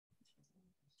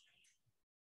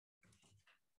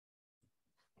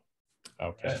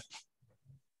Okay.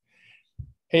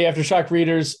 Hey, AfterShock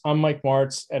readers. I'm Mike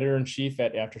Marts, editor-in-chief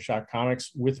at AfterShock Comics.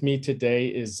 With me today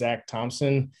is Zach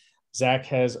Thompson. Zach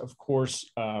has, of course,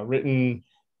 written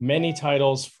many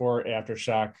titles for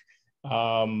AfterShock,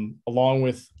 along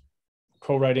with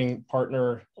co-writing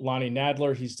partner Lonnie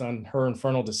Nadler. He's done Her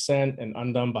Infernal Descent and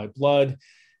Undone by Blood.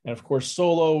 And of course,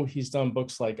 solo, he's done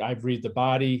books like I Breathe the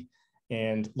Body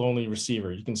and Lonely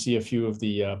Receiver. You can see a few of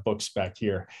the books back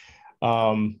here.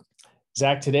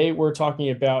 Zach, today we're talking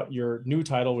about your new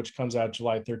title, which comes out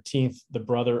July 13th, The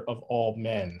Brother of All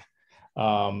Men.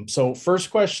 So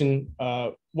first question,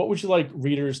 what would you like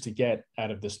readers to get out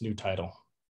of this new title?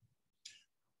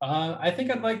 I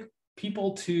think I'd like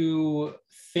people to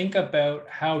think about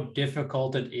how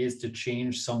difficult it is to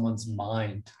change someone's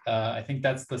mind. I think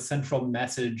that's the central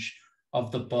message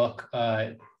of the book.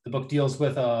 The book deals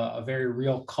with a very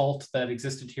real cult that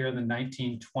existed here in the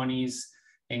 1920s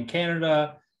in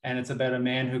Canada, and it's about a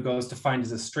man who goes to find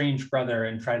his estranged brother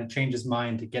and try to change his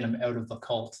mind to get him out of the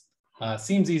cult.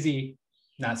 Seems easy,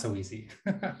 not so easy.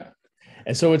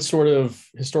 And so it's sort of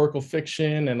historical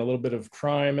fiction and a little bit of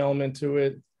crime element to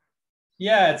it.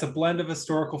 Yeah, it's a blend of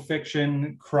historical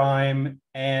fiction, crime,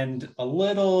 and a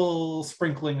little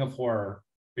sprinkling of horror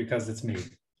because it's me.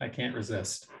 I can't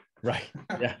resist. Right.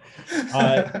 Yeah.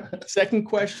 Second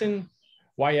question,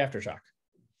 why AfterShock?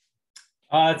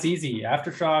 It's easy.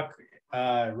 AfterShock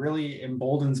really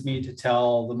emboldens me to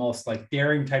tell the most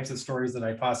daring types of stories that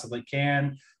I possibly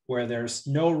can, where there's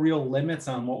no real limits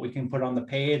on what we can put on the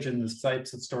page and the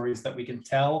types of stories that we can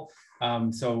tell.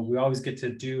 So we always get to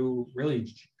do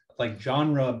really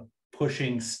genre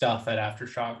pushing stuff at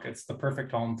AfterShock. It's the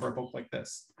perfect home for a book like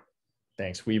this.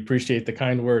 Thanks. We appreciate the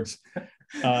kind words.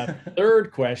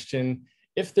 Third question,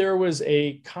 if there was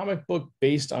a comic book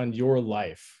based on your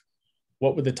life,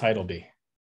 what would the title be?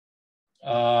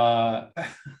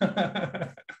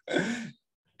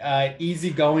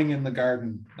 Easygoing in the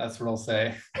garden. That's what I'll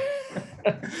say.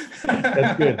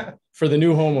 That's good for the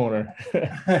new homeowner.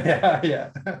 Yeah.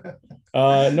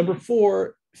 Number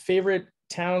 4, favorite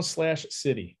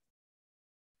town/city.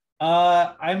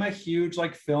 I'm a huge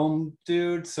film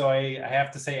dude, so I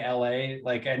have to say LA.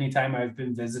 Anytime I've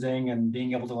been visiting and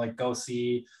being able to go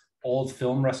see old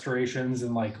film restorations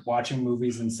and watching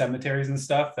movies in cemeteries and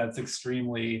stuff, that's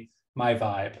extremely my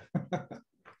vibe.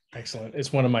 Excellent.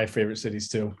 It's one of my favorite cities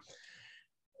too.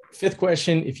 Fifth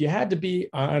question, if you had to be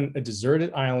on a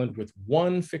deserted island with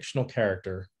one fictional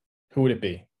character, who would it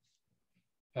be?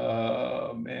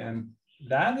 Oh man,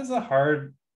 that is a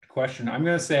hard question. I'm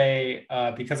going to say,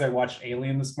 because I watched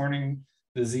Alien this morning,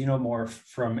 the xenomorph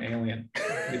from Alien.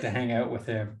 I get to hang out with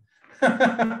him.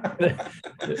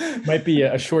 Might be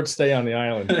a short stay on the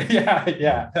island.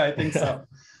 Yeah, I think so.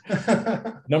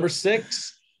 Number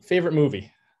 6, favorite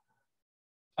movie.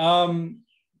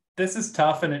 This is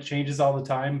tough and it changes all the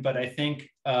time, but I think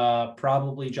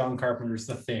probably John Carpenter's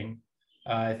The Thing.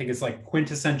 I think it's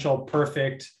quintessential,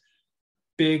 perfect,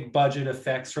 big budget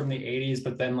effects from the 80s,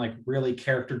 but then really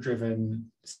character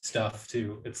driven stuff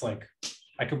too. It's I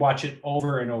could watch it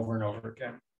over and over and over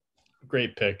again.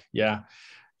 Great pick. Yeah.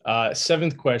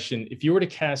 7th question, if you were to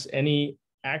cast any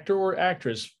actor or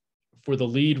actress for the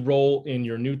lead role in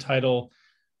your new title,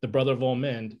 The Brother of All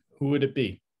Men, who would it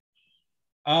be?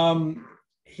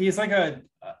 He's a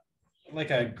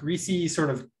greasy sort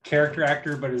of character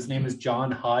actor, but his name is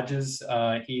John Hodges.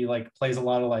 He plays a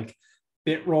lot of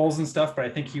bit roles and stuff, but I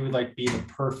think he would be the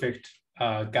perfect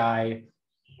guy,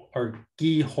 or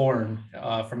Guy Horn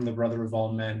from The Brother of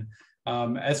All Men.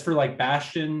 As for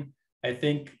Bastion, I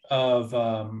think of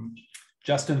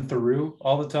Justin Theroux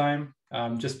all the time,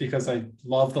 just because I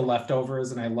love The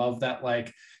Leftovers and I love that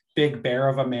big bear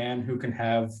of a man who can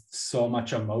have so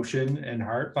much emotion and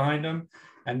heart behind him.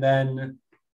 And then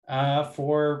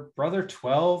for Brother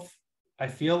 12, I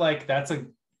feel that's a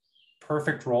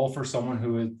perfect role for someone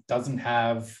who doesn't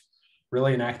have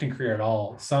really an acting career at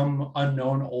all. Some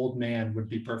unknown old man would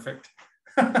be perfect.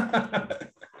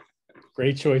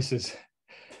 Great choices.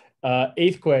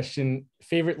 8th question,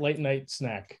 favorite late night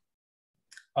snack.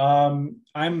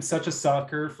 I'm such a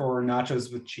sucker for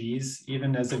nachos with cheese.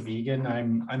 Even as a vegan,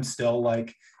 I'm still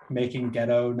making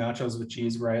ghetto nachos with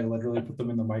cheese, where I literally put them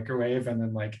in the microwave and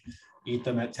then eat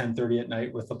them at 10:30 at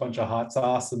night with a bunch of hot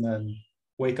sauce, and then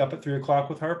wake up at 3 o'clock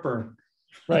with heartburn.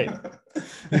 Right.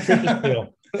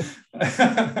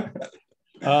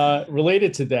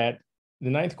 Related to that, the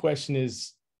 9th question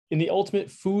is, in the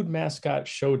ultimate food mascot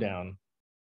showdown,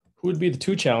 who would be the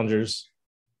 2 challengers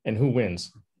and who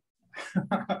wins?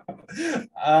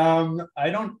 I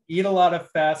don't eat a lot of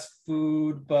fast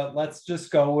food, but let's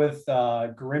just go with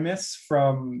Grimace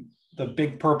from the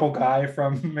big purple guy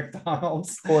from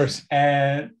McDonald's, Of course.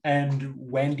 and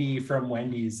Wendy from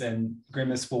Wendy's, and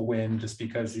Grimace will win just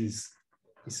because he's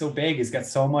so big. He's got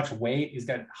so much weight. He's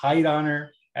got height on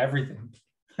her, everything.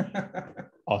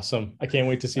 Awesome. I can't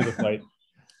wait to see the fight.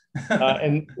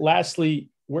 And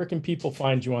lastly, where can people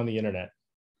find you on the internet?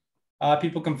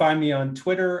 People can find me on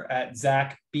Twitter at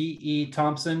Zach B.E.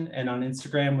 Thompson, and on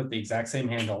Instagram with the exact same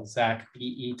handle, Zach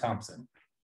B.E. Thompson.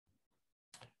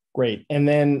 Great. And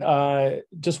then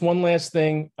just one last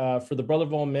thing, for the Brother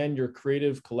of All Men, your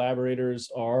creative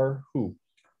collaborators are who?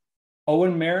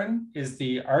 Owen Marin is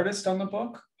the artist on the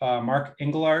book. Mark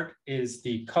Engelhardt is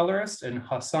the colorist, and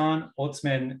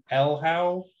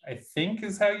HassanOtsmane-Elhaou, I think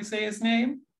is how you say his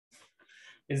name,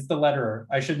 is the letterer.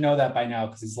 I should know that by now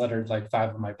because he's lettered like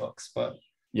 5 of my books, but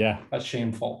yeah, that's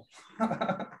shameful.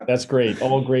 That's great.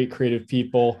 All great creative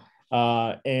people.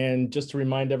 And just to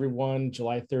remind everyone,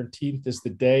 July 13th is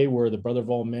the day where the Brother of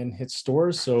All Men hits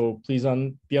stores. So please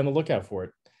be on the lookout for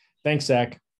it. Thanks,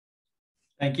 Zach.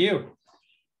 Thank you.